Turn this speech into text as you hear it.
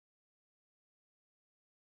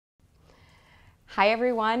Hi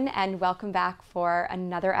everyone, and welcome back for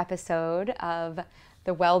another episode of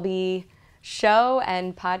the WellBe show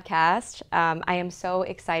and podcast. I am so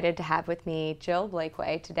excited to have with me Jill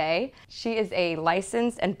Blakeway today. She is a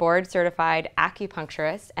licensed and board certified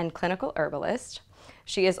acupuncturist and clinical herbalist.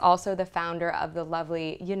 She is also the founder of the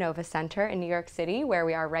lovely Yinova Center in New York City, where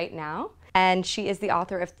we are right now. And she is the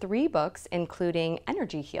author of 3 books, including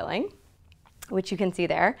Energy Healing, which you can see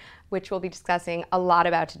there, which we'll be discussing a lot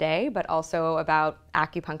about today, but also about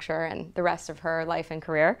acupuncture and the rest of her life and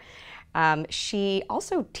career. She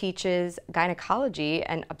also teaches gynecology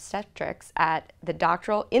and obstetrics in the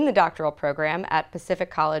doctoral program at Pacific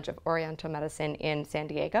College of Oriental Medicine in San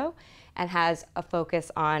Diego, and has a focus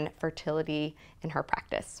on fertility in her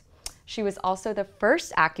practice. She was also the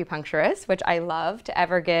first acupuncturist, which I love, to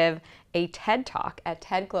ever give a TED Talk at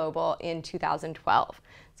TED Global in 2012.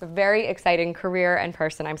 It's a very exciting career and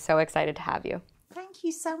person. I'm so excited to have you. Thank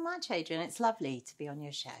you so much, Adrienne. It's lovely to be on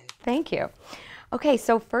your show. Thank you. Okay,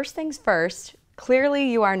 so first things first,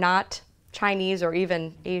 clearly you are not Chinese or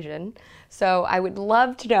even Asian. So I would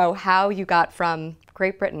love to know how you got from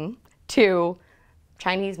Great Britain to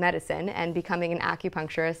Chinese medicine and becoming an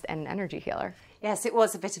acupuncturist and an energy healer. Yes, it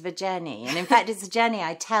was a bit of a journey. And in fact, it's a journey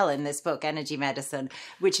I tell in this book, Energy Medicine,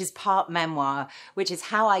 which is part memoir, which is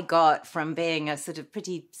how I got from being a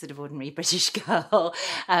pretty ordinary British girl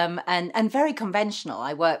and very conventional.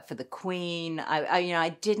 I worked for the Queen. I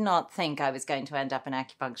did not think I was going to end up an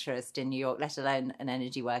acupuncturist in New York, let alone an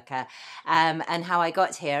energy worker, and how I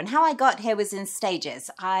got here. And how I got here was in stages.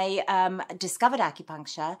 I discovered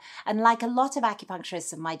acupuncture, and like a lot of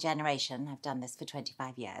acupuncturists of my generation, I've done this for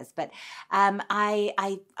 25 years, but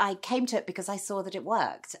I came to it because I saw that it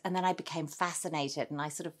worked, and then I became fascinated, and I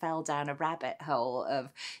sort of fell down a rabbit hole of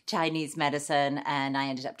Chinese medicine, and I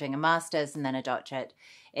ended up doing a master's and then a doctorate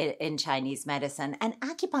in Chinese medicine. And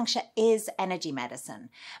acupuncture is energy medicine.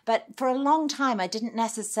 But for a long time, I didn't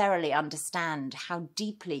necessarily understand how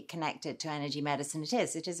deeply connected to energy medicine it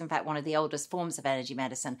is. It is, in fact, one of the oldest forms of energy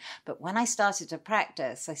medicine. But when I started to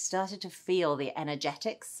practice, I started to feel the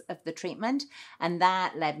energetics of the treatment. And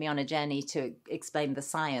that led me on a journey to explain the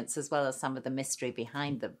science as well as some of the mystery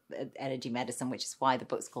behind the energy medicine, which is why the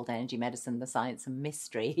book's called Energy Medicine, the Science and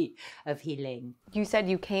Mystery of Healing. You said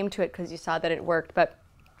you came to it because you saw that it worked, but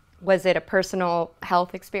was it a personal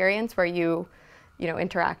health experience where you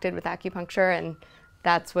interacted with acupuncture and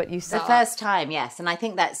that's what you saw? The first time, yes. And I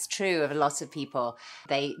think that's true of a lot of people.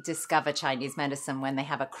 They discover Chinese medicine when they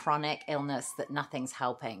have a chronic illness that nothing's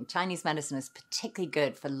helping. Chinese medicine is particularly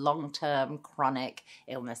good for long-term chronic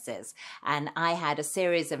illnesses. And I had a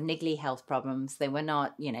series of niggly health problems. They were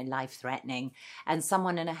not, life-threatening. And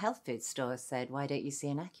someone in a health food store said, "Why don't you see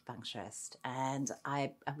an acupuncturist?" And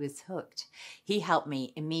I was hooked. He helped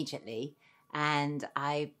me immediately. And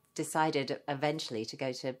I decided eventually to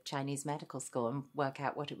go to Chinese medical school and work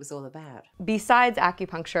out what it was all about. Besides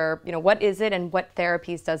acupuncture, what is it and what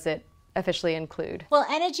therapies does it officially include? Well,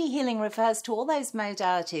 energy healing refers to all those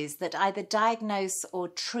modalities that either diagnose or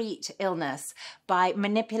treat illness by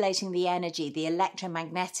manipulating the energy, the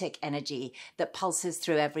electromagnetic energy that pulses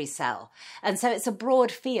through every cell. And so it's a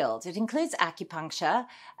broad field. It includes acupuncture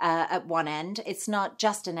at one end. It's not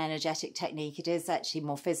just an energetic technique. It is actually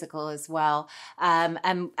more physical as well. And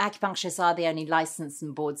acupuncturists are the only licensed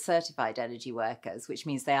and board certified energy workers, which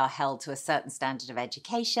means they are held to a certain standard of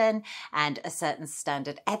education and a certain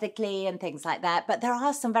standard ethically and things like that. But there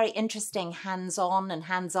are some very interesting hands-on and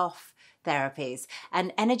hands-off therapies.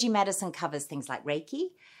 And energy medicine covers things like Reiki,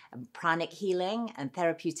 and pranic healing and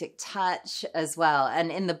therapeutic touch as well.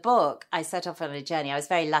 And in the book, I set off on a journey. I was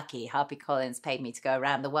very lucky. HarperCollins paid me to go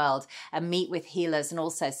around the world and meet with healers and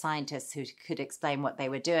also scientists who could explain what they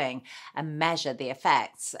were doing and measure the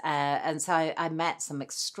effects. And so I met some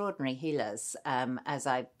extraordinary healers as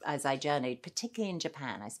I journeyed, particularly in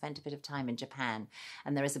Japan. I spent a bit of time in Japan,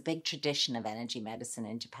 and there is a big tradition of energy medicine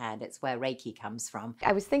in Japan. It's where Reiki comes from.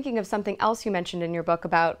 I was thinking of something else you mentioned in your book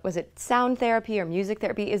about, was it sound therapy or music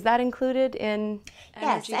therapy? Is that included in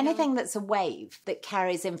energy? Yes, anything that's a wave that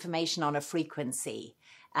carries information on a frequency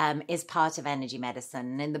is part of energy medicine.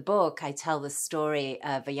 And in the book, I tell the story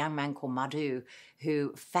of a young man called Madhu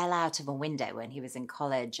who fell out of a window when he was in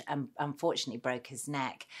college and unfortunately broke his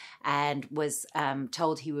neck and was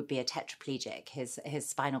told he would be a tetraplegic. His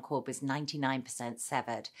spinal cord was 99%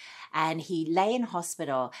 severed. And he lay in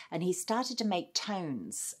hospital and he started to make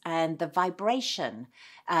tones, and the vibration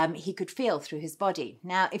he could feel through his body.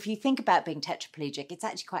 Now, if you think about being tetraplegic, it's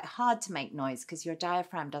actually quite hard to make noise because your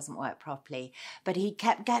diaphragm doesn't work properly. But he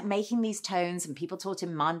kept making these tones, and people taught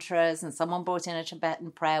him mantras, and someone brought in a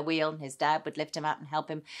Tibetan prayer wheel, and his dad would lift him out and help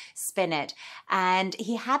him spin it. And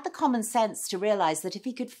he had the common sense to realize that if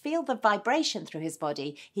he could feel the vibration through his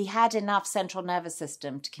body, he had enough central nervous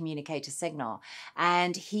system to communicate a signal.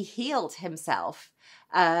 And he healed himself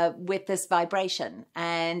with this vibration,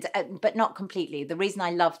 and but not completely. The reason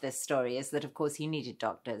I love this story is that, of course, he needed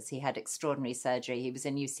doctors. He had extraordinary surgery. He was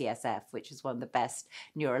in UCSF, which is one of the best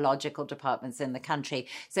neurological departments in the country.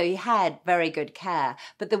 So he had very good care.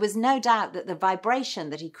 But there was no doubt that the vibration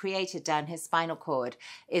that he created down his spinal cord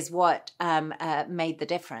is what made the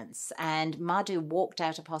difference. And Madhu walked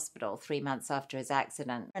out of hospital 3 months after his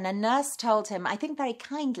accident. And a nurse told him, I think very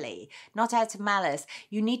kindly, not out of malice,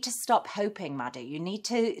 you need to stop hoping, Madhu. You need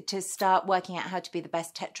to start working out how to be the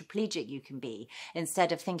best tetraplegic you can be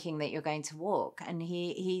instead of thinking that you're going to walk. And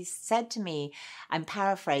he said to me, I'm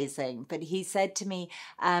paraphrasing, but he said to me,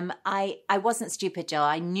 I wasn't stupid, Jill.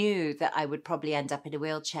 I knew that I would probably end up in a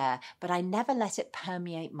wheelchair, but I never let it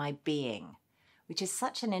permeate my being, which is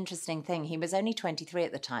such an interesting thing. He was only 23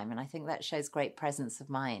 at the time, and I think that shows great presence of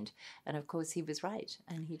mind. And of course, he was right,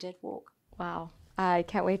 and he did walk. Wow. I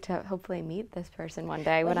can't wait to hopefully meet this person one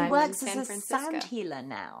day when I'm in San Francisco. He works as a sound healer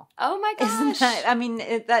now. Oh my gosh. Isn't that? I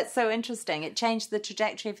mean, that's so interesting. It changed the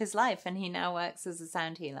trajectory of his life, and he now works as a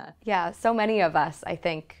sound healer. Yeah, so many of us, I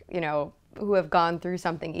think, who have gone through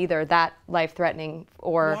something either that life-threatening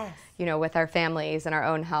or, yes. With our families and our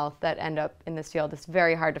own health that end up in this field. It's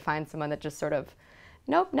very hard to find someone that just sort of,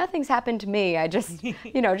 nope, nothing's happened to me. I just,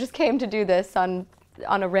 just came to do this on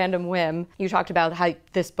a random whim. You talked about how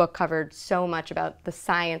this book covered so much about the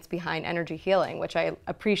science behind energy healing, which I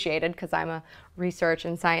appreciated because I'm a research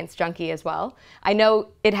and science junkie as well. I know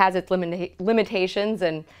it has its limitations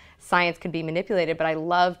and science can be manipulated, but I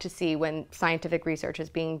love to see when scientific research is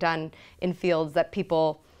being done in fields that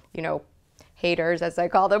people, haters, as I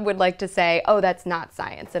call them, would like to say, oh, that's not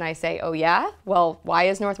science. And I say, oh, yeah? Well, why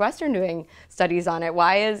is Northwestern doing studies on it?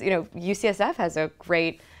 Why is, UCSF has a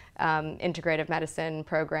great integrative medicine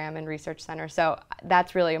program and research center. So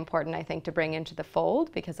that's really important, I think, to bring into the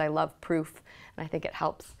fold because I love proof and I think it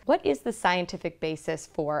helps. What is the scientific basis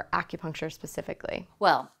for acupuncture specifically?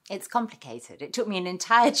 Well, it's complicated. It took me an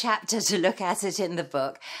entire chapter to look at it in the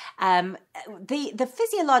book. The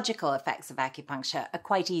physiological effects of acupuncture are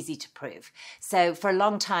quite easy to prove. So for a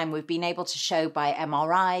long time, we've been able to show by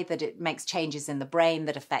MRI that it makes changes in the brain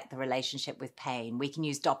that affect the relationship with pain. We can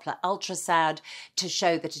use Doppler ultrasound to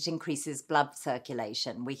show that it increases blood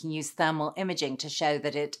circulation. We can use thermal imaging to show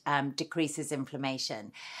that it decreases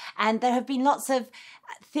inflammation. And there have been lots of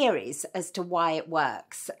theories as to why it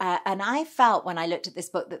works. And I felt when I looked at this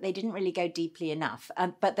book that they didn't really go deeply enough,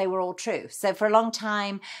 but they were all true. So for a long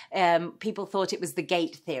time, people thought it was the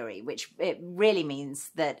gate theory, which it really means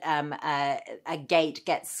that a gate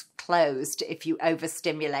gets closed if you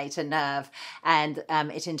overstimulate a nerve and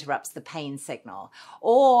it interrupts the pain signal.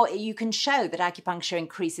 Or you can show that acupuncture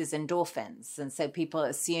increases endorphins. And so people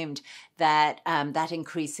assumed that that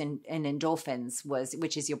increase in endorphins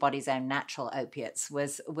which is your body's own natural opiates,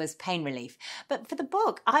 was pain relief. But for the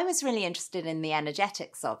book, I was really interested in the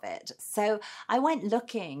energetics of it. So I went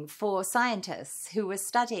looking for scientists who were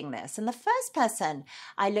studying this. And the first person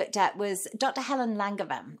I looked at was Dr. Helen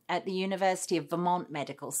Langevin at the University of Vermont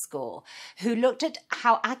Medical School, who looked at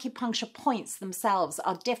how acupuncture points themselves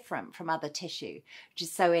are different from other tissue, which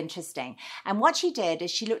is so interesting. And what she did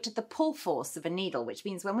is she looked at the pull force of a needle, which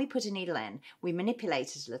means when we put a needle in, we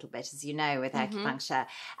manipulate it a little bit, as you know, with acupuncture,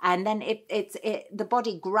 and then the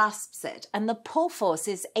body grasps it. And the pull force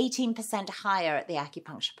is 18% higher at the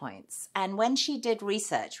acupuncture points. And when she did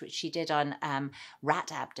research, which she did on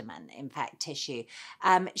rat abdomen, in fact, tissue,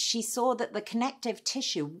 she saw that the connective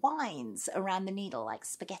tissue winds around the needle like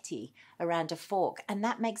spaghetti around a fork, and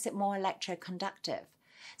that makes it more electroconductive.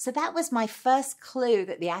 So that was my first clue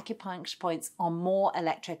that the acupuncture points are more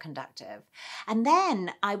electroconductive. And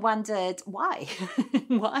then I wondered why?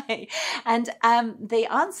 Why? And the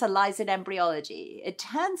answer lies in embryology. It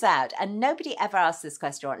turns out, and nobody ever asked this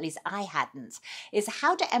question, or at least I hadn't, is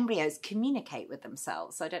how do embryos communicate with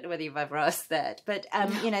themselves? I don't know whether you've ever asked that, but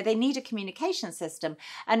they need a communication system,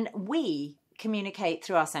 and we communicate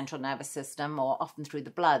through our central nervous system, or often through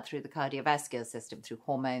the blood, through the cardiovascular system, through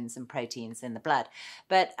hormones and proteins in the blood.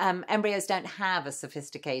 But embryos don't have a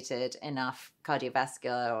sophisticated enough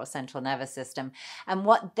cardiovascular or central nervous system. And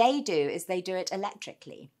what they do is they do it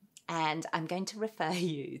electrically. And I'm going to refer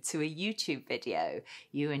you to a YouTube video,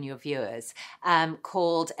 you and your viewers,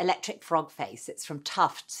 called Electric Frog Face. It's from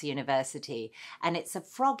Tufts University. And it's a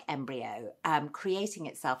frog embryo creating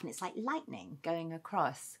itself. And it's like lightning going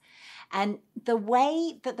across. And the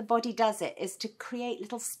way that the body does it is to create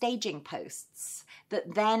little staging posts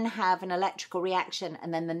that then have an electrical reaction,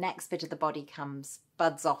 and then the next bit of the body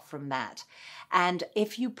buds off from that. And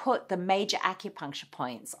if you put the major acupuncture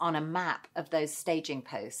points on a map of those staging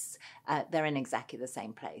posts, they're in exactly the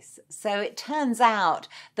same place. So it turns out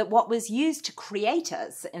that what was used to create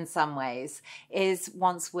us in some ways is,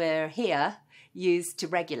 once we're here, used to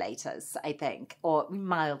regulate us, I think, or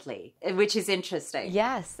mildly, which is interesting.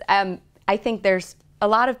 Yes. I think there's a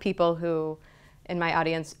lot of people who in my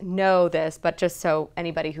audience know this, but just so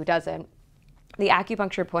anybody who doesn't, the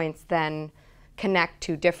acupuncture points then connect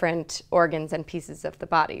to different organs and pieces of the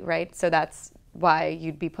body, right? So that's why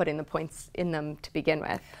you'd be putting the points in them to begin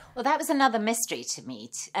with. Well, that was another mystery to me.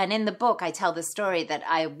 And in the book, I tell the story that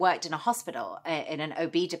I worked in a hospital in an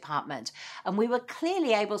OB department, and we were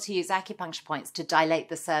clearly able to use acupuncture points to dilate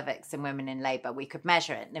the cervix in women in labor. We could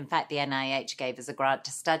measure it. And in fact, the NIH gave us a grant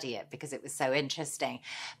to study it because it was so interesting.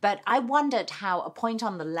 But I wondered how a point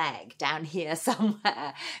on the leg down here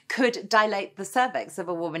somewhere could dilate the cervix of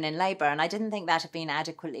a woman in labor. And I didn't think that had been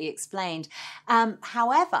adequately explained.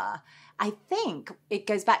 However, I think it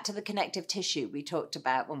goes back to the connective tissue we talked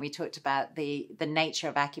about when we talked about the nature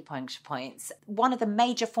of acupuncture points. One of the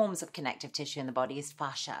major forms of connective tissue in the body is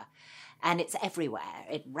fascia. And it's everywhere.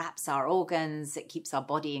 It wraps our organs. It keeps our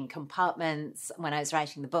body in compartments. When I was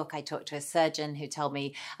writing the book, I talked to a surgeon who told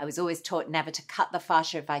me I was always taught never to cut the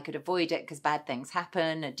fascia if I could avoid it because bad things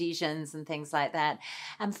happen, adhesions and things like that.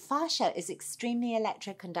 And fascia is extremely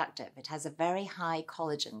electroconductive. It has a very high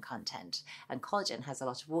collagen content. And collagen has a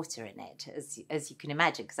lot of water in it, as you can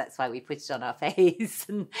imagine, because that's why we put it on our face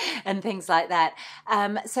and things like that.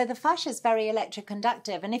 So the fascia is very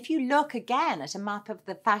electroconductive. And if you look again at a map of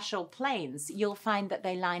the fascial plane, you'll find that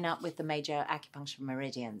they line up with the major acupuncture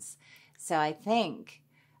meridians. So I think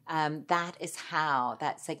that is how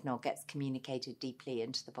that signal gets communicated deeply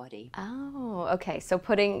into the body. Oh, okay. So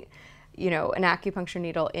putting, an acupuncture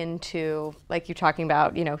needle into, like you're talking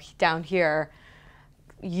about, down here,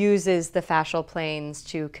 uses the fascial planes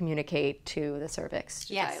to communicate to the cervix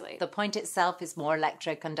to dilate. The point itself is more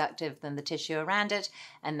electroconductive than the tissue around it,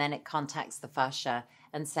 and then it contacts the fascia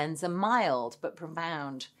and sends a mild but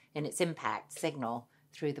profound in its impact signal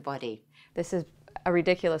through the body. This is a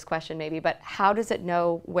ridiculous question maybe, but how does it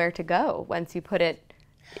know where to go once you put it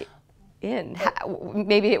in?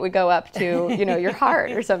 Maybe it would go up to, your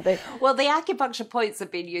heart or something. Well, the acupuncture points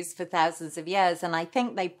have been used for thousands of years, and I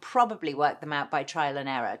think they probably worked them out by trial and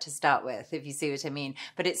error to start with, if you see what I mean.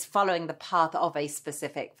 But it's following the path of a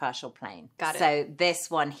specific fascial plane. Got it. So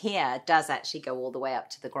this one here does actually go all the way up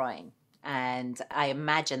to the groin. And I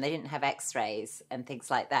imagine they didn't have x-rays and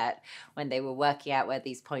things like that when they were working out where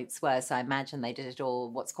these points were. So I imagine they did it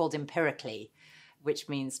all what's called empirically, which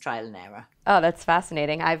means trial and error. Oh, that's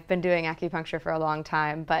fascinating. I've been doing acupuncture for a long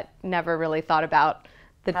time, but never really thought about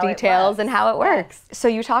the details and how it works. So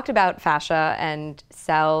you talked about fascia and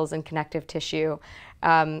cells and connective tissue.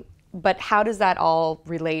 But how does that all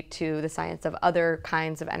relate to the science of other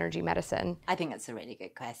kinds of energy medicine? I think that's a really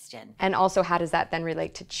good question. And also, how does that then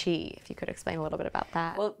relate to qi? If you could explain a little bit about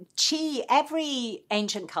that. Well, qi, every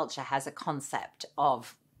ancient culture has a concept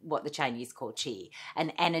of what the Chinese call qi, an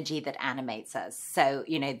energy that animates us. So,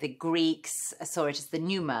 the Greeks saw it as the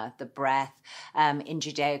pneuma, the breath. In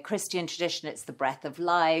Judeo-Christian tradition, it's the breath of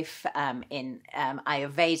life. In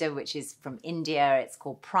Ayurveda, which is from India, it's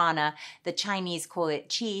called prana. The Chinese call it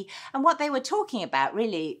qi. And what they were talking about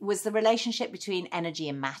really was the relationship between energy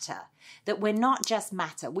and matter. That we're not just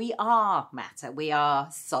matter. We are matter. We are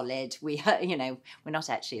solid. We are, we're not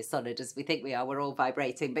actually as solid as we think we are. We're all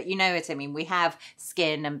vibrating. But you know what I mean? We have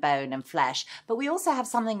skin and bone and flesh. But we also have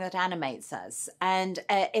something that animates us. And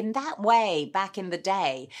in that way, back in the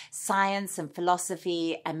day, science and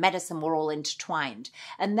philosophy and medicine were all intertwined.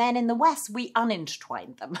 And then in the West, we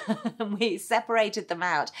unintertwined them. We separated them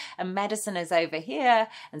out. And medicine is over here,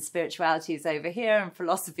 and spirituality is over here, and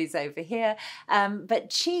philosophy is over here. But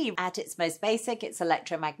qi, at its most basic, it's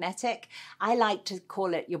electromagnetic. I like to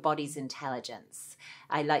call it your body's intelligence.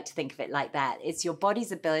 I like to think of it like that. It's your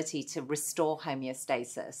body's ability to restore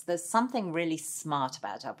homeostasis. There's something really smart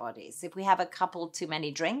about our bodies. If we have a couple too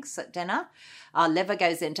many drinks at dinner, our liver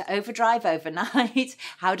goes into overdrive overnight.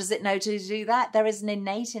 How does it know to do that? There is an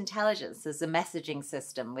innate intelligence. There's a messaging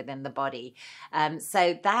system within the body.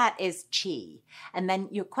 So that is chi. And then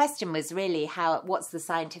your question was really what's the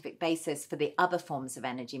scientific basis for the other forms of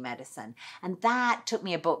energy medicine? And that took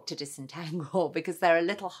me a book to disentangle because they're a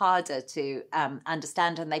little harder to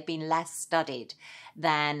understand, and they've been less studied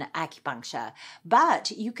than acupuncture.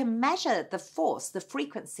 But you can measure the force, the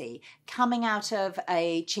frequency coming out of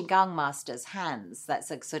a Qigong master's hands. That's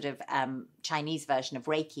a sort of Chinese version of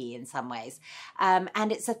Reiki in some ways.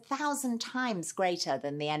 And it's 1,000 times greater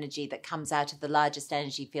than the energy that comes out of the largest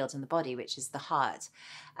energy field in the body, which is the heart.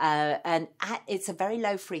 And it's a very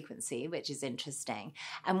low frequency, which is interesting.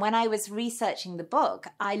 And when I was researching the book,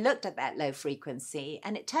 I looked at that low frequency,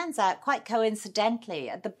 and it turns out quite coincidentally,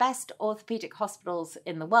 at the best orthopedic hospitals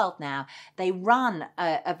in the world now, they run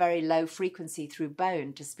a very low frequency through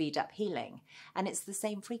bone to speed up healing. And it's the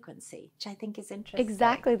same frequency, which I think is interesting.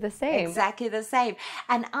 Exactly the same. Exactly the same.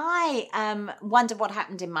 And I wondered what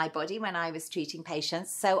happened in my body when I was treating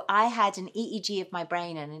patients. So I had an EEG of my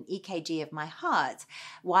brain and an EKG of my heart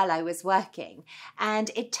while I was working.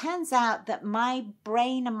 And it turns out that my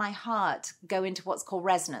brain and my heart go into what's called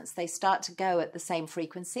resonance. They start to go at the same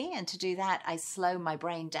frequency. And to do that, I slow my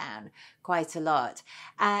brain down quite a lot.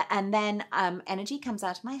 And then energy comes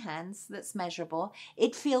out of my hands that's measurable.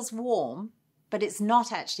 It feels warm, but it's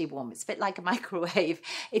not actually warm. It's a bit like a microwave.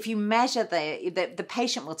 If you measure the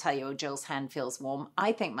patient will tell you, oh, Jill's hand feels warm.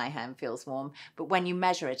 I think my hand feels warm, but when you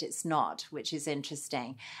measure it, it's not, which is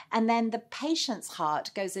interesting. And then the patient's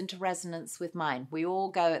heart goes into resonance with mine. We all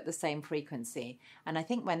go at the same frequency. And I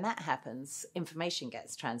think when that happens, information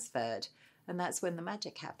gets transferred. And that's when the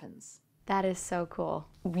magic happens. That is so cool.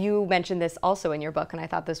 You mentioned this also in your book, and I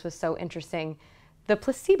thought this was so interesting. The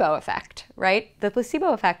placebo effect, right? The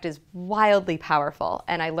placebo effect is wildly powerful.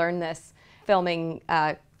 And I learned this filming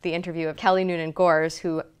the interview of Kelly Noonan-Gores,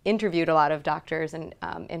 who interviewed a lot of doctors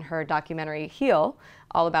in her documentary Heal,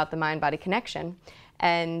 all about the mind-body connection.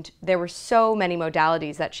 And there were so many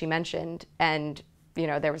modalities that she mentioned, and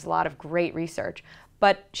there was a lot of great research.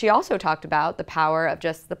 But she also talked about the power of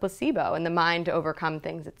just the placebo and the mind to overcome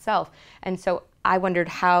things itself. And so I wondered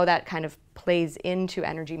how that kind of plays into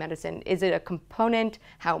energy medicine. Is it a component?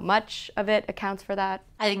 How much of it accounts for that?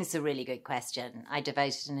 I think it's a really good question. I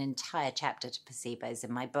devoted an entire chapter to placebos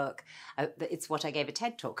in my book. It's what I gave a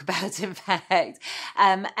TED talk about, in fact.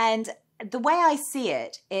 And the way I see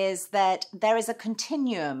it is that there is a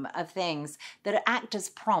continuum of things that act as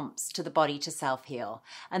prompts to the body to self-heal.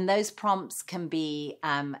 And those prompts can be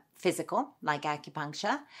physical, like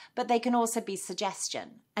acupuncture, but they can also be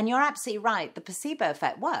suggestion. And you're absolutely right, the placebo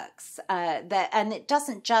effect works. And it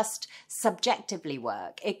doesn't just subjectively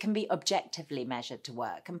work, it can be objectively measured to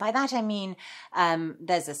work. And by that I mean,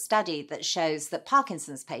 there's a study that shows that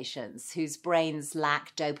Parkinson's patients whose brains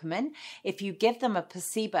lack dopamine, if you give them a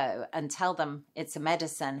placebo and tell them it's a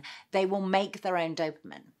medicine, they will make their own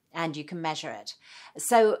dopamine. And you can measure it.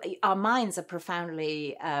 So our minds are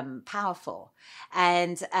profoundly powerful.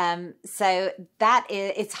 And so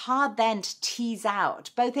it's hard then to tease out,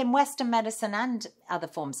 both in Western medicine and other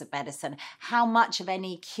forms of medicine, how much of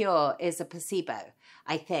any cure is a placebo,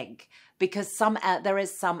 I think. Because there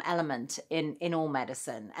is some element in all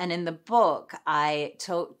medicine. And in the book, I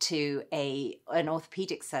talked to an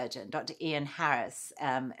orthopedic surgeon, Dr. Ian Harris,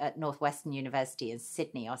 at Northwestern University in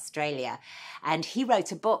Sydney, Australia. And he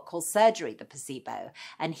wrote a book called Surgery, the Placebo.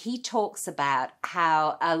 And he talks about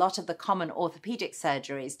how a lot of the common orthopedic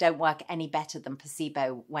surgeries don't work any better than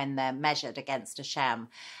placebo when they're measured against a sham.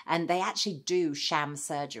 And they actually do sham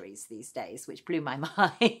surgeries these days, which blew my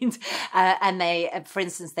mind. And for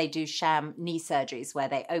instance, they do sham knee surgeries where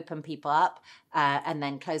they open people up and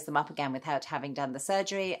then close them up again without having done the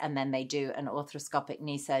surgery. And then they do an arthroscopic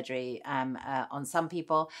knee surgery on some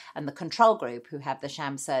people. And the control group who have the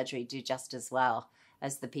sham surgery do just as well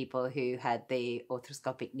as the people who had the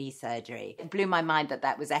arthroscopic knee surgery. It blew my mind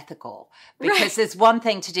that was ethical, because There's one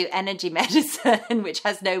thing to do energy medicine, which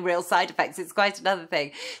has no real side effects. It's quite another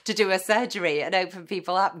thing to do a surgery and open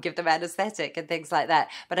people up and give them anesthetic and things like that.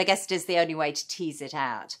 But I guess it is the only way to tease it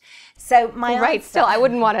out. So still, I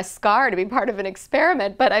wouldn't want a scar to be part of an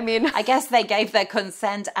experiment, but I mean... I guess they gave their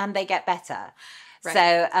consent and they get better.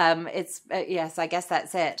 Right. So yes, I guess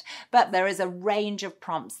that's it. But there is a range of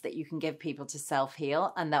prompts that you can give people to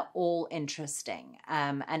self-heal, and they're all interesting.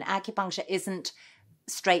 And acupuncture isn't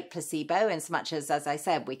straight placebo in so much as I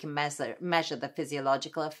said, we can measure the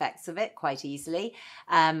physiological effects of it quite easily.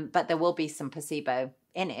 But there will be some placebo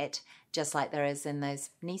in it, just like there is in those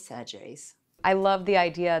knee surgeries. I love the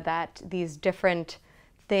idea that these different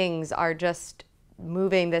things are just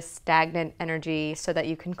moving this stagnant energy so that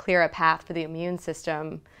you can clear a path for the immune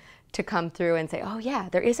system to come through and say, oh yeah,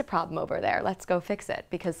 there is a problem over there, let's go fix it,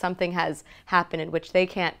 because something has happened in which they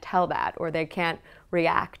can't tell that, or they can't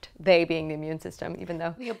react, they being the immune system, even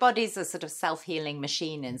though... Your body's a sort of self-healing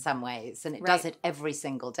machine in some ways, and it does it every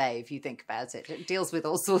single day if you think about it. It deals with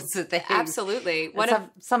all sorts of things. Absolutely.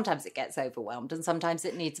 Sometimes it gets overwhelmed, and sometimes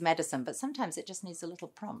it needs medicine, but sometimes it just needs a little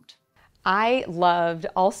prompt. I loved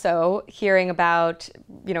also hearing about,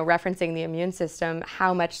 referencing the immune system,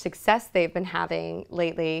 how much success they've been having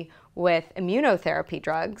lately with immunotherapy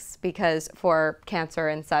drugs, because for cancer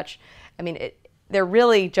and such, they're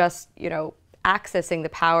really just, accessing the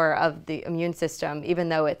power of the immune system, even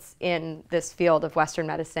though it's in this field of Western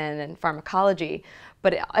medicine and pharmacology,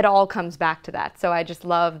 but it all comes back to that. So I just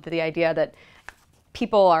loved the idea that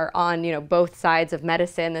people are on, both sides of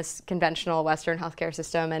medicine, this conventional Western healthcare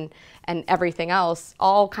system and everything else,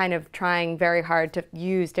 all kind of trying very hard to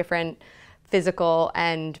use different physical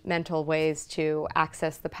and mental ways to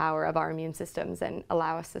access the power of our immune systems and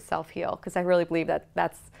allow us to self-heal. Because I really believe that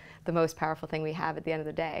that's the most powerful thing we have at the end of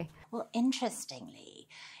the day. Well, interestingly,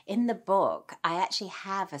 in the book, I actually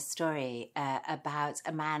have a story about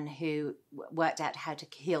a man who worked out how to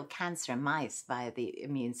heal cancer in mice via the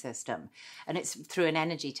immune system. And it's through an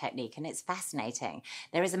energy technique, and it's fascinating.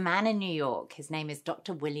 There is a man in New York. His name is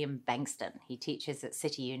Dr. William Bengston. He teaches at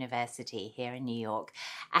City University here in New York.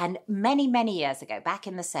 And many, many years ago, back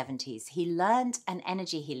in the 70s, he learned an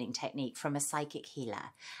energy healing technique from a psychic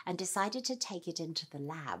healer and decided to take it into the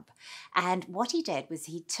lab. And what he did was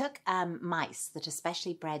he took mice that are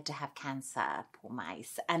specially bred to have cancer, poor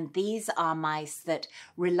mice. And these are mice that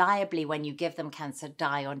reliably, when you give them cancer,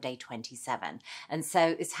 die on day 27. And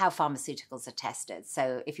so it's how pharmaceuticals are tested.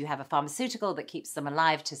 So if you have a pharmaceutical that keeps them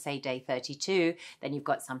alive to, say, day 32, then you've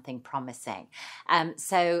got something promising.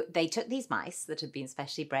 So they took these mice that had been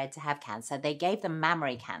specially bred to have cancer. They gave them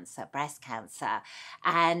mammary cancer, breast cancer,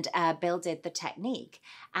 and Bill did the technique.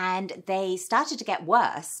 And they started to get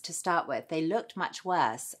worse to start with. They looked much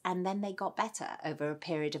worse, and then they got better over a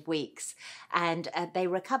period of weeks, and they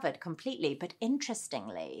recovered completely. But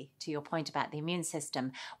interestingly, to your point about the immune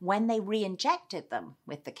system, when they re-injected them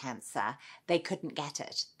with the cancer, they couldn't get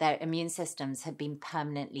it. Their immune systems had been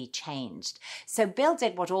permanently changed. So Bill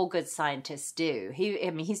did what all good scientists do.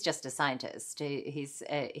 He's just a scientist.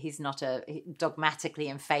 He's not dogmatically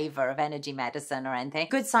in favor of energy medicine or anything.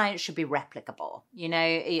 Good science should be replicable.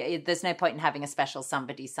 There's no point in having a special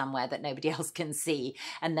somebody somewhere that nobody else can see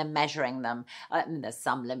and then measuring them. There's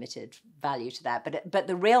some limited value to that, but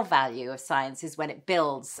the real value of science is when it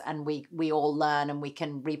builds and we all learn and we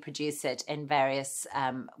can reproduce it in various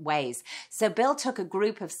ways. So Bill took a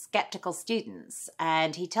group of skeptical students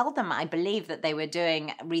and he told them, I believe, that they were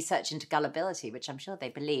doing research into gullibility, which I'm sure they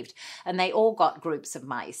believed, and they all got groups of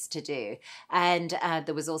mice to do, and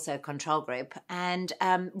there was also a control group, and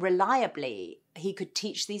reliably he could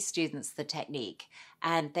teach these students the technique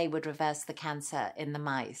and they would reverse the cancer in the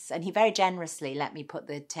mice. And he very generously let me put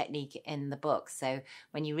the technique in the book. So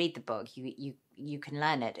when you read the book, you can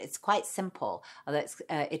learn it. It's quite simple, although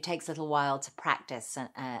it takes a little while to practice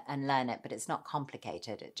and learn it, but it's not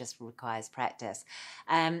complicated. It just requires practice.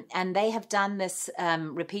 And they have done this,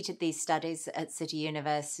 repeated these studies at City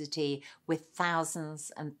University with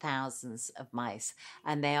thousands and thousands of mice.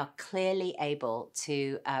 And they are clearly able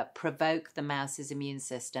to provoke the mouse's immune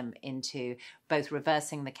system into both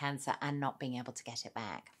reversing the cancer and not being able to get it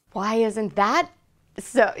back. Why isn't that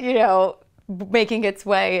so, making its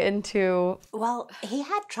way into... Well, he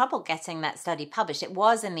had trouble getting that study published. It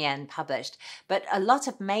was in the end published, but a lot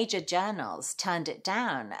of major journals turned it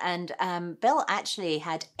down. And Bill actually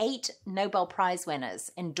had 8 Nobel Prize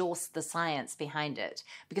winners endorse the science behind it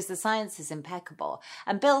because the science is impeccable.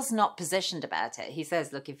 And Bill's not positioned about it. He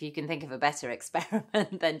says, look, if you can think of a better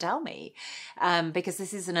experiment, then tell me. Because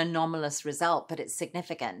this is an anomalous result, but it's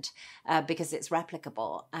significant because it's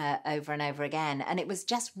replicable over and over again. And it was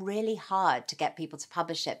just really hard to get people to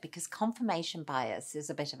publish it because confirmation bias is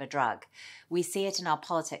a bit of a drug. We see it in our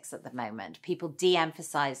politics at the moment. People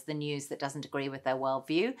de-emphasize the news that doesn't agree with their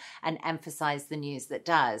worldview and emphasize the news that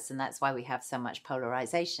does. And that's why we have so much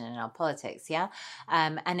polarization in our politics, yeah?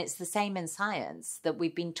 And it's the same in science, that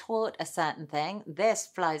we've been taught a certain thing. This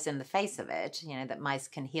flies in the face of it, that mice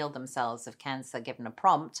can heal themselves of cancer given a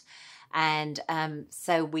prompt. And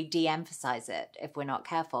so we de-emphasize it if we're not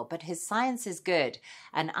careful. But his science is good.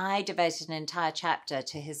 And I devoted an entire chapter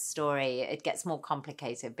to his story. It gets more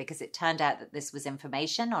complicated because it turned out that this was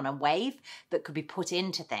information on a wave that could be put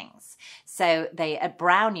into things. So at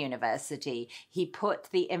Brown University, he put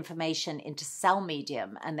the information into cell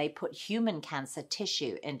medium, and they put human cancer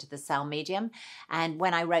tissue into the cell medium. And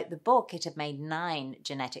when I wrote the book, it had made 9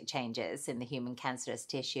 genetic changes in the human cancerous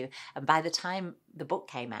tissue. And by the time the book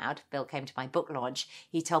came out, Bill came to my book launch,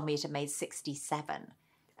 he told me it had made 67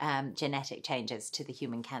 genetic changes to the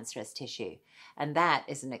human cancerous tissue. And that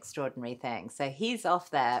is an extraordinary thing. So he's off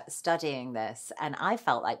there studying this, and I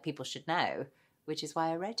felt like people should know, which is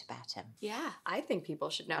why I wrote about him. Yeah, I think people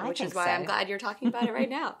should know, I which is think why so. I'm glad you're talking about it right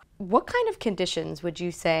now. What kind of conditions would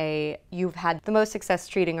you say you've had the most success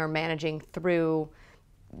treating or managing through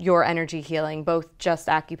your energy healing, both just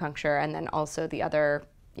acupuncture and then also the other,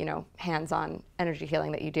 hands-on energy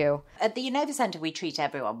healing that you do? At the Yinova Center, we treat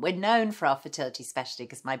everyone. We're known for our fertility specialty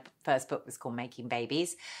because my first book was called Making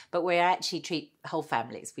Babies, but we actually treat whole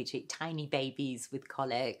families. We treat tiny babies with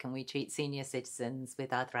colic, and we treat senior citizens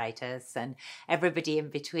with arthritis, and everybody in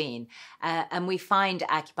between. And we find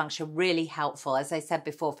acupuncture really helpful, as I said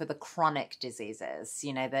before, for the chronic diseases,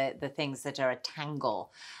 the things that are a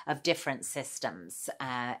tangle of different systems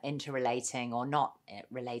interrelating or not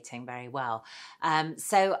relating very well.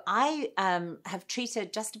 So I have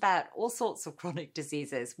treated just about all sorts of chronic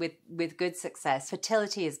diseases with good success.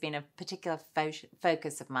 Fertility has been a particular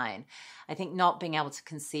focus of mine. I think not being able to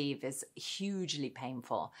conceive is hugely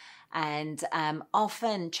painful. And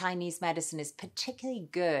often Chinese medicine is particularly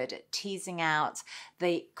good at teasing out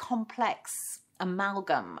the complex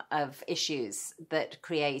amalgam of issues that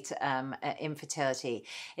create infertility.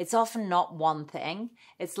 It's often not one thing.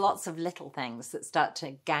 It's lots of little things that start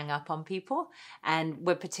to gang up on people. And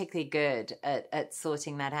we're particularly good at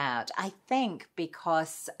sorting that out. I think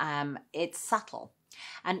because it's subtle.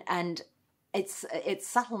 And its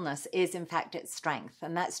subtleness is, in fact, its strength.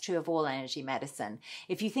 And that's true of all energy medicine.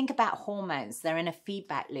 If you think about hormones, they're in a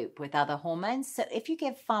feedback loop with other hormones. So if you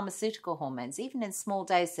give pharmaceutical hormones, even in small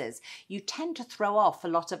doses, you tend to throw off a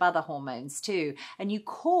lot of other hormones too. And you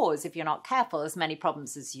cause, if you're not careful, as many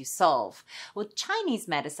problems as you solve. Well, Chinese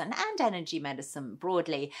medicine and energy medicine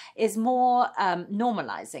broadly is more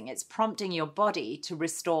normalizing. It's prompting your body to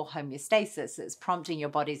restore homeostasis. It's prompting your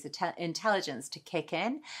body's intelligence to kick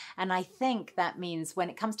in. And I think that means when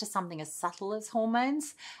it comes to something as subtle as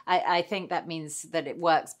hormones, I think that means that it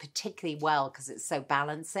works particularly well because it's so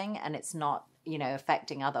balancing and it's not,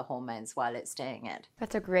 affecting other hormones while it's doing it.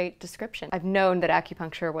 That's a great description. I've known that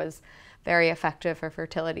acupuncture was very effective for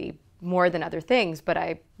fertility more than other things, but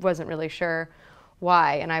I wasn't really sure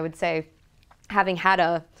why. And I would say, having had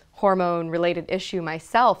a hormone-related issue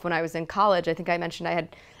myself when I was in college, I think I mentioned I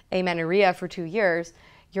had amenorrhea for 2 years.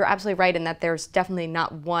 You're absolutely right in that there's definitely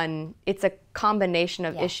not one. It's a combination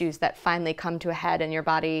of issues that finally come to a head and your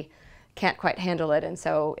body can't quite handle it, and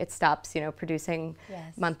so it stops, producing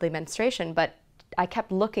monthly menstruation. But I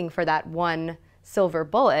kept looking for that one silver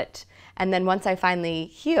bullet, and then once I finally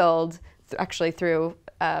healed, actually through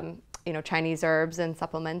Chinese herbs and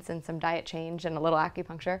supplements and some diet change and a little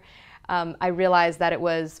acupuncture, I realized that it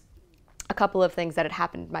was a couple of things that had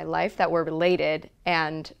happened in my life that were related,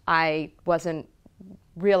 and I wasn't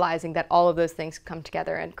realizing that all of those things come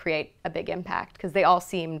together and create a big impact, because they all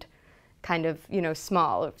seemed kind of,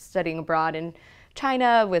 small. Studying abroad in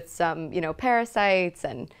China with some, parasites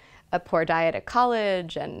and a poor diet at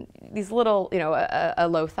college and these little, a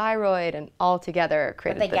low thyroid, and all together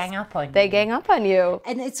created But they gang up on you. They gang up on you.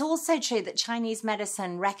 And it's also true that Chinese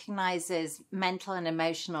medicine recognizes mental and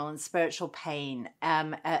emotional and spiritual pain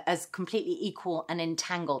as completely equal and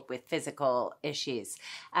entangled with physical issues,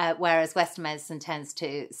 whereas Western medicine tends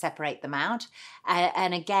to separate them out.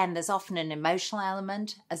 And again, there's often an emotional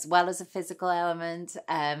element as well as a physical element,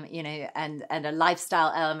 and a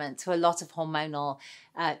lifestyle element to a lot of hormonal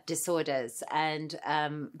disorders. And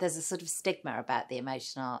there's a sort of stigma about the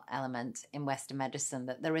emotional element in Western medicine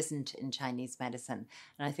that there isn't in Chinese medicine.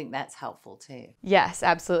 And I think that's helpful too. Yes,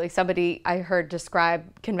 absolutely. Somebody I heard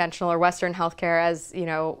describe conventional or Western healthcare as,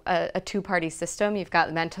 a two-party system. You've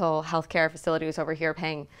got mental health care facilities over here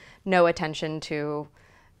paying no attention to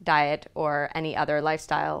diet or any other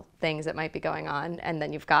lifestyle things that might be going on. And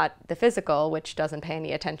then you've got the physical, which doesn't pay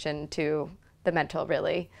any attention to the mental,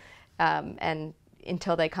 really. And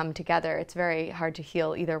until they come together, it's very hard to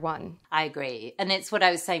heal either one. I agree. And it's what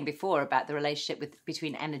I was saying before about the relationship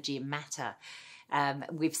between energy and matter.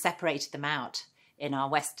 We've separated them out in our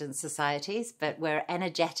Western societies, but we're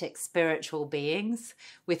energetic, spiritual beings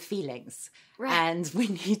with feelings. Right. And we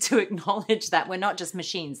need to acknowledge that we're not just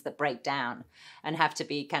machines that break down and have to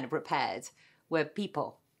be kind of repaired. We're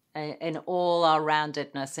people in all our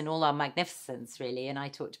roundedness, in all our magnificence, really. And I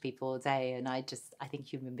talk to people all day, and I think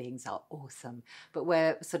human beings are awesome. But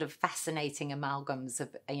we're sort of fascinating amalgams of,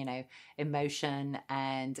 emotion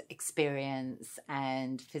and experience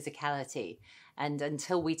and physicality. And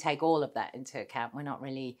until we take all of that into account, we're not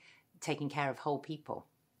really taking care of whole people.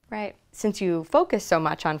 Right. Since you focus so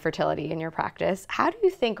much on fertility in your practice, how do you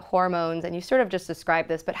think hormones, and you sort of just described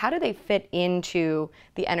this, but how do they fit into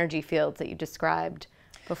the energy fields that you described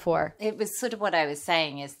before? It was sort of what I was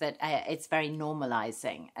saying, is that it's very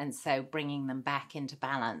normalizing. And so bringing them back into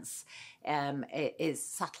balance is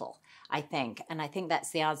subtle, I think. And I think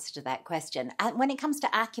that's the answer to that question. And when it comes to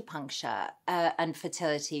acupuncture and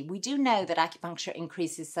fertility, we do know that acupuncture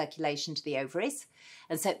increases circulation to the ovaries.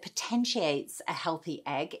 And so it potentiates a healthy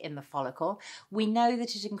egg in the follicle. We know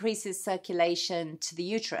that it increases circulation to the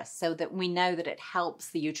uterus, so that we know that it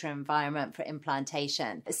helps the uterine environment for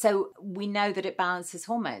implantation. So we know that it balances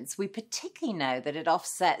hormones. We particularly know that it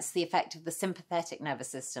offsets the effect of the sympathetic nervous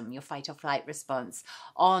system, your fight or flight response,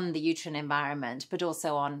 on the uterine environment, but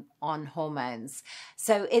also on hormones.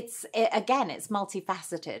 So it's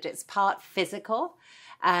multifaceted. It's part physical,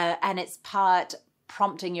 and it's part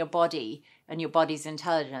prompting your body and your body's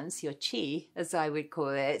intelligence, your chi, as I would call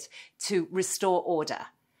it, to restore order.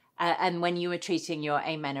 And when you were treating your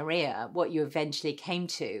amenorrhea, what you eventually came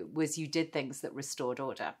to was you did things that restored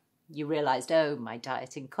order. You realized, oh, my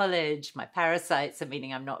diet in college, my parasites are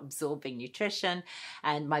meaning I'm not absorbing nutrition,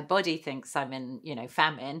 and my body thinks I'm in,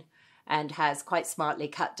 famine, and has quite smartly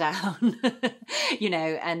cut down,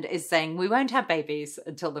 and is saying, we won't have babies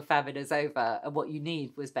until the famine is over. And what you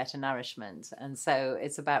need was better nourishment. And so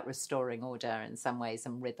it's about restoring order in some ways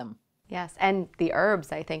and rhythm. Yes. And the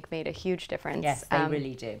herbs, I think, made a huge difference. Yes, they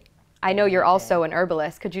really do. I know you're also an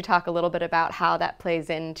herbalist. Could you talk a little bit about how that plays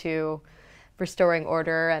into restoring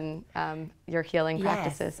order and your healing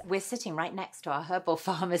practices? Yes. We're sitting right next to our herbal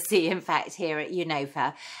pharmacy, in fact, here at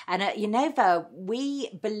Yinova. And at Yinova,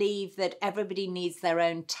 we believe that everybody needs their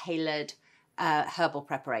own tailored herbal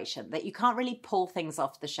preparation, that you can't really pull things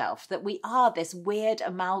off the shelf, that we are this weird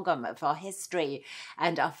amalgam of our history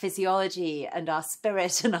and our physiology and our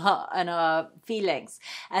spirit and our feelings.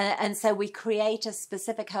 And so we create a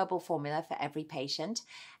specific herbal formula for every patient.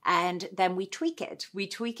 And then we tweak it. We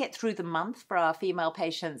tweak it through the month for our female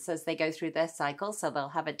patients as they go through their cycle. So they'll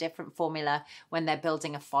have a different formula when they're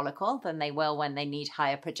building a follicle than they will when they need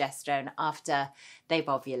higher progesterone after they've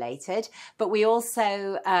ovulated. But we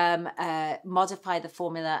also modify the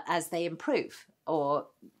formula as they improve, or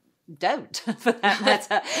don't, for that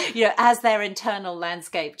matter. As their internal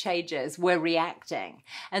landscape changes, we're reacting.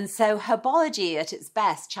 And so herbology at its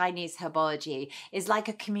best, Chinese herbology, is like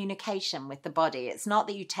a communication with the body. It's not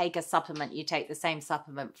that you take a supplement, you take the same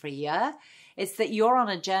supplement for a year. It's that you're on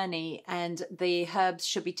a journey and the herbs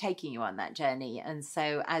should be taking you on that journey. And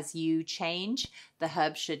so as you change, the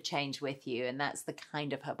herbs should change with you. And that's the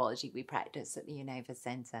kind of herbology we practice at the Yinova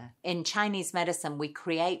Center. In Chinese medicine, we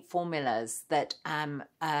create formulas that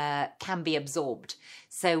can be absorbed.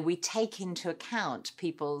 So we take into account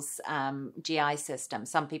people's GI system.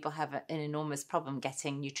 Some people have an enormous problem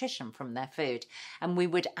getting nutrition from their food. And we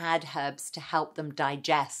would add herbs to help them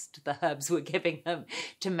digest the herbs we're giving them,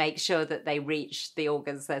 to make sure that they reach the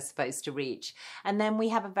organs they're supposed to reach. And then we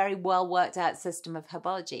have a very well worked out system of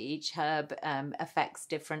herbology. Each herb affects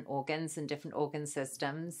different organs and different organ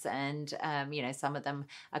systems. And, some of them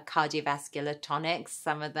are cardiovascular tonics.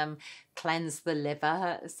 Some of them cleanse the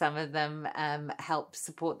liver. Some of them help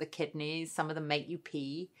support the kidneys. Some of them make you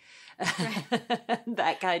pee. Right.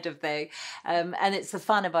 That kind of thing. And it's the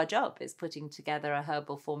fun of our job, is putting together a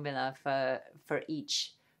herbal formula for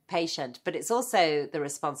each patient, but it's also the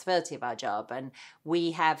responsibility of our job. And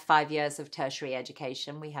we have 5 years of tertiary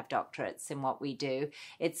education. We have doctorates in what we do.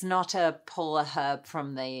 It's not a pull a herb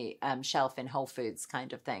from the shelf in Whole Foods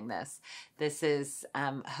kind of thing. This is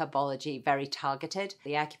herbology, very targeted.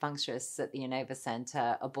 The acupuncturists at the Yinova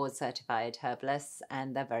Center are board certified herbalists,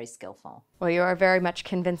 and they're very skillful. Well, you are very much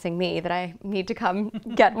convincing me that I need to come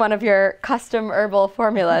get one of your custom herbal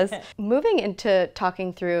formulas. Moving into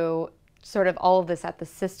talking through sort of all of this at the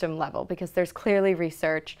system level, because there's clearly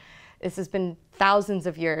research. This has been thousands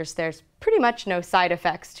of years. There's pretty much no side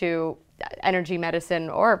effects to energy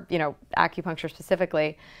medicine or, acupuncture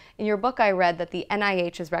specifically. In your book, I read that the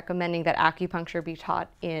NIH is recommending that acupuncture be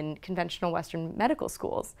taught in conventional Western medical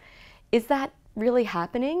schools. Is that really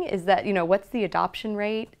happening? Is that, what's the adoption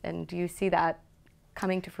rate? And do you see that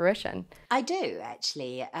coming to fruition? I do,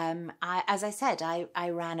 actually. As I said, I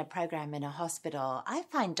ran a program in a hospital. I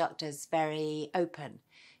find doctors very open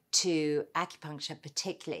to acupuncture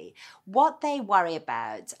particularly. What they worry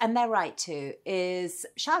about, and they're right to, is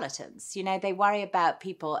charlatans. You know, they worry about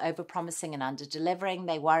people overpromising and under-delivering.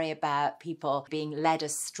 They worry about people being led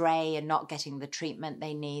astray and not getting the treatment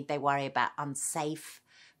they need. They worry about unsafe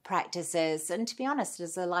practices. And to be honest,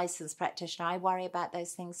 as a licensed practitioner, I worry about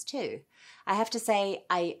those things too. I have to say,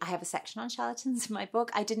 I have a section on charlatans in my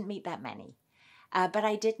book. I didn't meet that many, but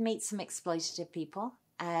I did meet some exploitative people.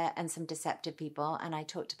 And some deceptive people, and I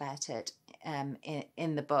talked about it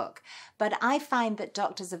in the book. But I find that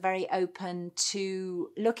doctors are very open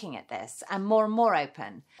to looking at this, and more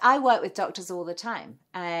open. I work with doctors all the time,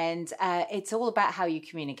 and it's all about how you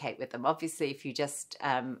communicate with them. Obviously, if you just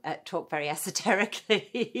talk very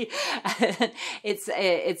esoterically, it's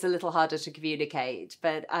a little harder to communicate.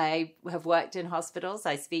 But I have worked in hospitals,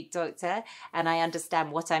 I speak doctor, and I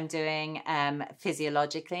understand what I'm doing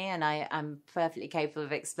physiologically, and I'm perfectly capable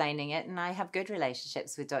of explaining it, and I have good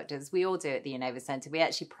relationships with doctors. We all do at the Yinova Center. We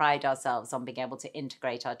actually pride ourselves on being able to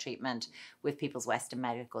integrate our treatment with people's Western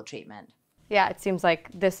medical treatment. Yeah, it seems like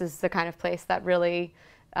this is the kind of place that really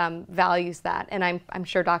values that, and I'm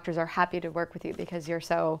sure doctors are happy to work with you because you're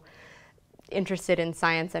so interested in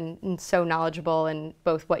science and so knowledgeable in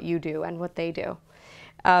both what you do and what they do.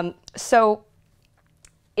 So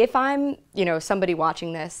if I'm, somebody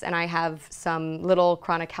watching this and I have some little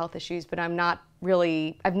chronic health issues, but I've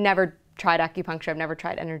never tried acupuncture, I've never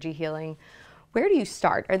tried energy healing, where do you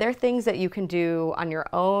start? Are there things that you can do on your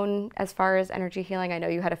own as far as energy healing? I know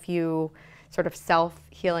you had a few sort of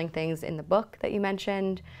self-healing things in the book that you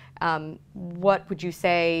mentioned. What would you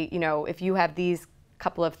say, if you have these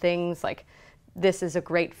couple of things, like this is a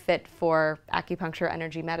great fit for acupuncture,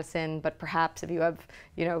 energy medicine, but perhaps if you have,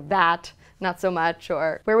 that, not so much,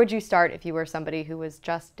 or where would you start if you were somebody who was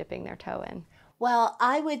just dipping their toe in? Well,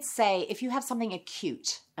 I would say if you have something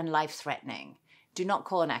acute and life-threatening, do not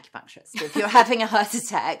call an acupuncturist. If you're having a heart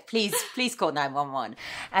attack, please call 911.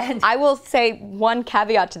 And I will say one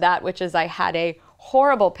caveat to that, which is I had a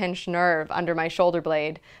horrible pinched nerve under my shoulder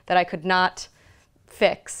blade that I could not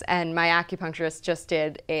fix, and my acupuncturist just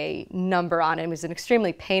did a number on it. It was an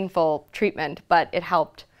extremely painful treatment, but it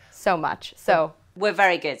helped so much. So we're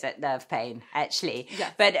very good at nerve pain, actually.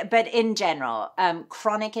 Yes. But in general,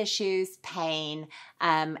 chronic issues, pain,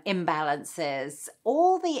 imbalances,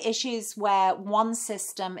 all the issues where one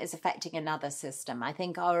system is affecting another system, I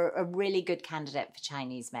think are a really good candidate for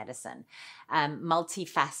Chinese medicine.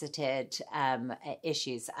 Multifaceted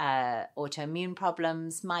issues, autoimmune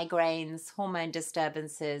problems, migraines, hormone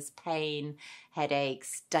disturbances, pain,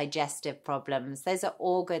 headaches, digestive problems. Those are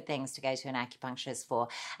all good things to go to an acupuncturist for.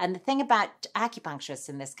 And the thing about acupuncturists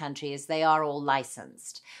in this country is they are all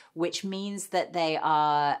licensed, which means that they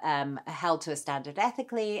are held to a standard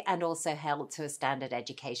ethically and also held to a standard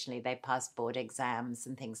educationally. They pass board exams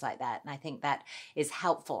and things like that. And I think that is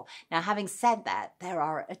helpful. Now, having said that, there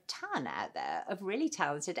are a ton out there of really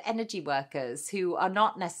talented energy workers who are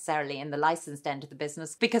not necessarily in the licensed end of the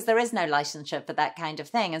business because there is no licensure for that kind of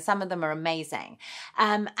thing. And some of them are amazing.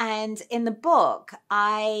 And in the book,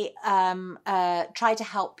 I try to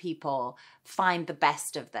help people find the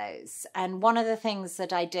best of those. And one of the things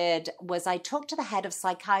that I did was I talked to the head of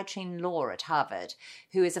psychiatry and law at Harvard,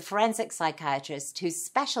 who is a forensic psychiatrist whose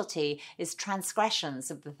specialty is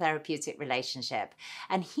transgressions of the therapeutic relationship.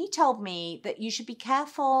 And he told me that you should be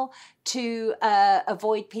careful to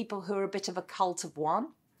avoid people who are a bit of a cult of one,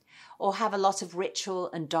 or have a lot of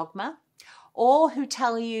ritual and dogma, or who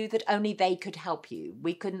tell you that only they could help you.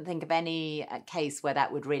 We couldn't think of any case where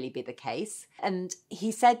that would really be the case. And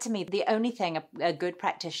he said to me, the only thing a good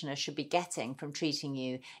practitioner should be getting from treating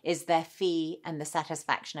you is their fee and the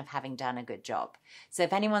satisfaction of having done a good job. So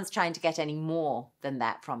if anyone's trying to get any more than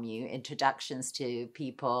that from you, introductions to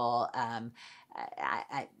people,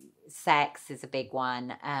 sex is a big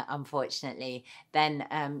one, unfortunately, then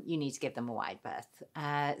you need to give them a wide berth.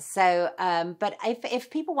 But if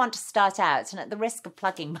people want to start out, and at the risk of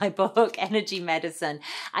plugging my book, Energy Medicine,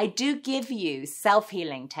 I do give you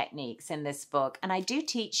self-healing techniques in this book, and I do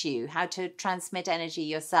teach you how to transmit energy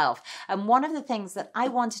yourself. And one of the things that I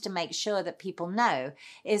wanted to make sure that people know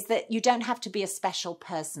is that you don't have to be a special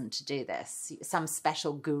person to do this, some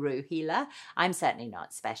special guru healer. I'm certainly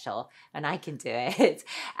not special, and I can do it.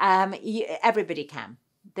 Everybody can.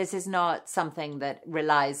 This is not something that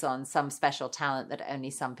relies on some special talent that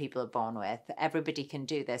only some people are born with. Everybody can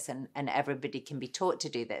do this, and everybody can be taught to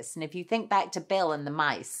do this. And if you think back to Bill and the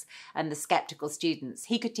mice and the skeptical students,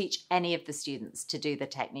 he could teach any of the students to do the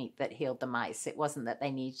technique that healed the mice. It wasn't that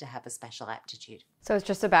they needed to have a special aptitude. So it's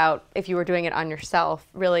just about, if you were doing it on yourself,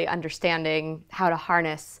 really understanding how to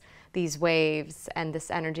harness these waves and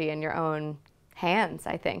this energy in your own hands,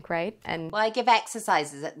 I think, right? And well, I give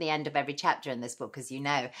exercises at the end of every chapter in this book, as you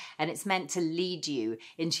know, and it's meant to lead you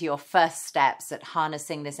into your first steps at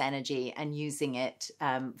harnessing this energy and using it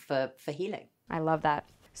for healing. I love that.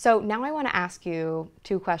 So now I want to ask you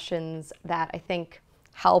two questions that I think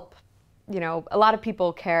help, a lot of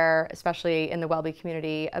people care, especially in the WellBe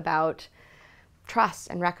community, about trust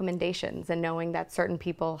and recommendations and knowing that certain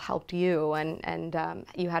people helped you and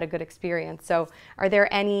you had a good experience. So are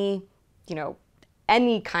there any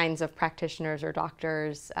kinds of practitioners or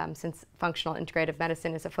doctors, since functional integrative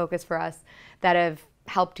medicine is a focus for us, that have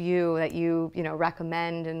helped you, that you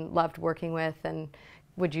recommend and loved working with? And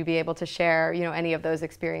would you be able to share, any of those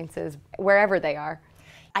experiences wherever they are?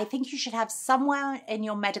 I think you should have somewhere in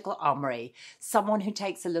your medical armory someone who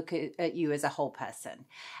takes a look at you as a whole person.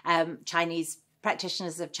 Chinese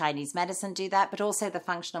practitioners of Chinese medicine do that, but also the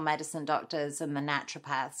functional medicine doctors and the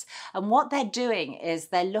naturopaths. And what they're doing is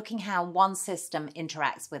they're looking how one system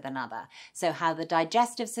interacts with another. So how the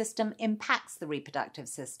digestive system impacts the reproductive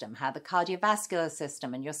system, how the cardiovascular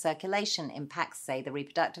system and your circulation impacts, say, the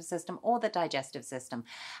reproductive system or the digestive system,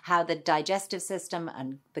 how the digestive system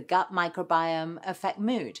and the gut microbiome affect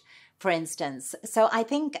mood, for instance. So I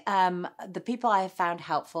think the people I have found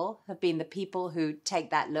helpful have been the people who take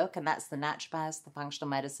that look, and that's the naturopaths, the functional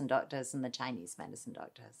medicine doctors, and the Chinese medicine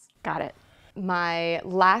doctors. Got it. My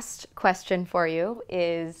last question for you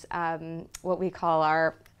is what we call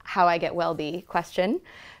our How I Get WellBe question.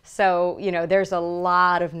 So, there's a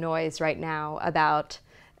lot of noise right now about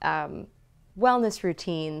wellness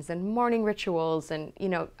routines and morning rituals. And,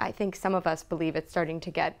 I think some of us believe it's starting to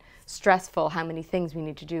get stressful how many things we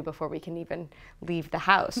need to do before we can even leave the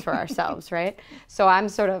house for ourselves, right? So I'm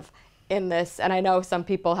sort of in this, and I know some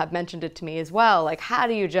people have mentioned it to me as well, like, how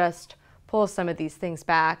do you just pull some of these things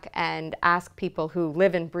back and ask people who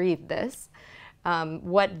live and breathe this,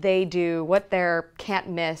 what they do, what their can't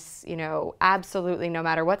miss, absolutely no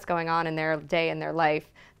matter what's going on in their day and their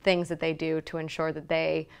life, things that they do to ensure that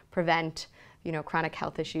they prevent chronic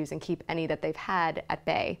health issues and keep any that they've had at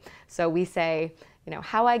bay. So we say,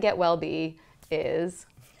 how I get WellBe is...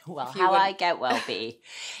 Well, how I get WellBe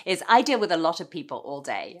is I deal with a lot of people all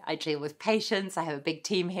day. I deal with patients. I have a big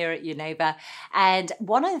team here at Yinova. And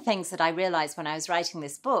one of the things that I realized when I was writing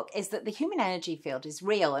this book is that the human energy field is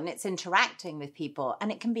real and it's interacting with people, and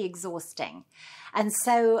it can be exhausting. And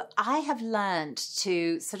so I have learned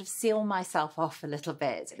to sort of seal myself off a little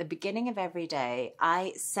bit. At the beginning of every day,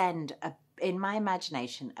 I send in my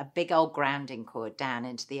imagination, a big old grounding cord down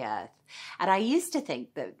into the earth. And I used to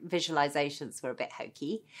think that visualizations were a bit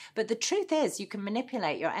hokey, but the truth is you can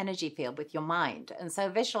manipulate your energy field with your mind. And so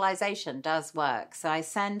visualization does work. So I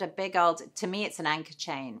send a big old, to me it's an anchor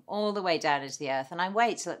chain, all the way down into the earth. And I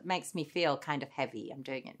wait till it makes me feel kind of heavy. I'm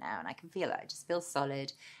doing it now and I can feel it. I just feel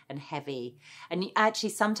solid and heavy. And actually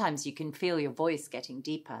sometimes you can feel your voice getting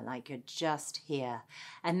deeper, like you're just here.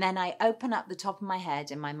 And then I open up the top of my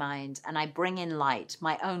head in my mind and I bring in light,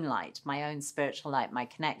 my own spiritual light, my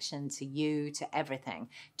connection to you, to everything,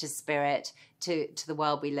 to spirit, to the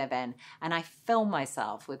world we live in. And I fill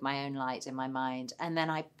myself with my own light in my mind. And then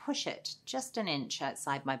I push it just an inch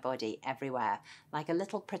outside my body everywhere, like a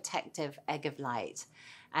little protective egg of light.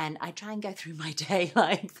 And I try and go through my day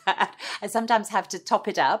like that. I sometimes have to top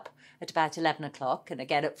it up at about 11 o'clock and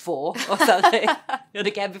again at 4 or something, and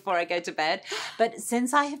again before I go to bed. But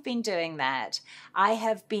since I have been doing that, I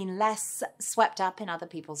have been less swept up in other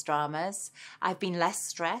people's dramas. I've been less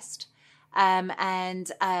stressed. And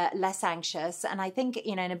less anxious. And I think,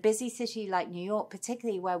 in a busy city like New York,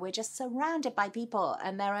 particularly where we're just surrounded by people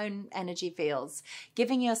and their own energy fields,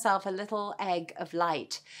 giving yourself a little egg of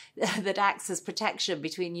light that acts as protection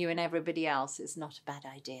between you and everybody else is not a bad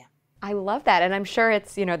idea. I love that. And I'm sure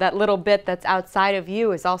it's, that little bit that's outside of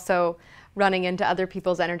you is also running into other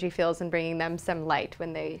people's energy fields and bringing them some light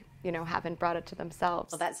when they, haven't brought it to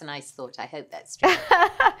themselves. Well, that's a nice thought. I hope that's true.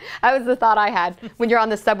 That was the thought I had. When you're on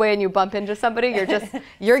the subway and you bump into somebody,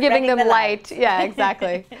 you're giving them light. Yeah,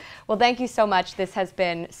 exactly. Well, thank you so much. This has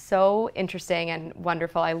been so interesting and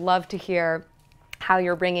wonderful. I love to hear how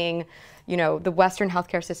you're bringing, the Western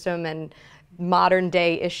healthcare system and modern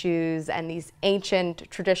day issues and these ancient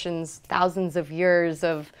traditions, thousands of years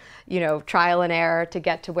of, trial and error to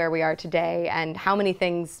get to where we are today, and how many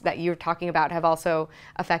things that you're talking about have also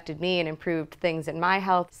affected me and improved things in my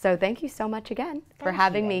health. So thank you so much again for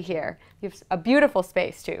having me here. You have a beautiful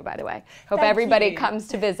space too, by the way. Hope everybody comes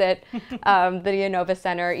to visit the Yinova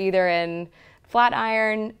Center, either in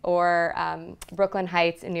Flatiron or Brooklyn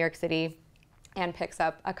Heights in New York City, and picks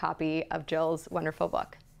up a copy of Jill's wonderful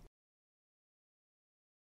book.